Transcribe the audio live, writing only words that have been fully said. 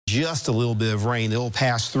just a little bit of rain. It'll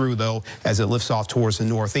pass through, though, as it lifts off towards the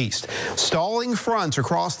northeast. Stalling front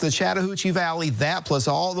across the Chattahoochee Valley, that plus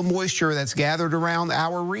all the moisture that's gathered around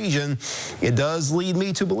our region, it does lead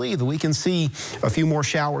me to believe that we can see a few more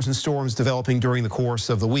showers and storms developing during the course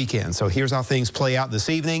of the weekend. So here's how things play out this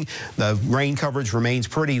evening. The rain coverage remains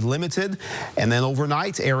pretty limited, and then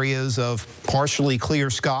overnight, areas of partially clear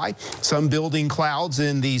sky, some building clouds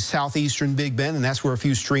in the southeastern Big Bend, and that's where a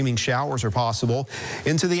few streaming showers are possible.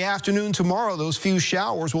 Into the afternoon tomorrow, those few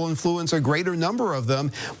showers will influence a greater number of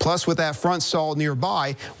them. Plus, with that front stall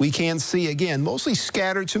nearby, we can see, again, mostly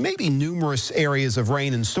scattered to maybe numerous areas of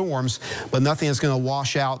rain and storms, but nothing is going to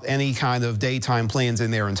wash out any kind of daytime plans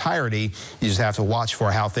in their entirety. You just have to watch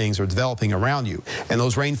for how things are developing around you. And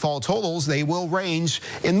those rainfall totals, they will range,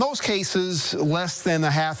 in most cases, less than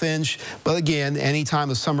a half inch. But again, anytime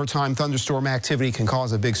a summertime thunderstorm activity can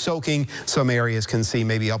cause a big soaking, some areas can see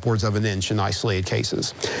maybe upwards of an inch in isolated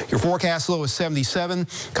cases. Your forecast low is 77.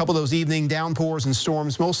 A couple of those evening downpours and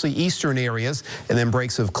storms, mostly eastern areas, and then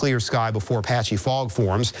breaks of clear sky before patchy fog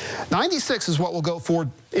forms. 96 is what we'll go for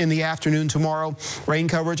in the afternoon tomorrow. Rain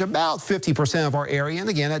coverage about 50% of our area, and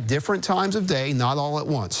again at different times of day, not all at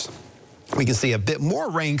once. We can see a bit more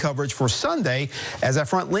rain coverage for Sunday as that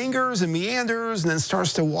front lingers and meanders and then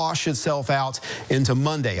starts to wash itself out into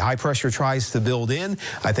Monday. High pressure tries to build in.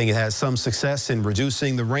 I think it has some success in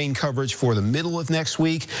reducing the rain coverage for the middle of next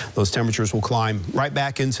week. Those temperatures will climb right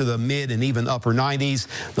back into the mid and even upper 90s.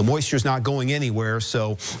 The moisture's not going anywhere,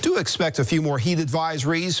 so do expect a few more heat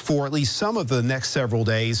advisories for at least some of the next several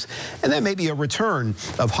days, and then maybe a return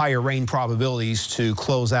of higher rain probabilities to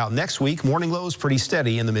close out next week. Morning lows pretty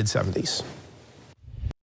steady in the mid 70s.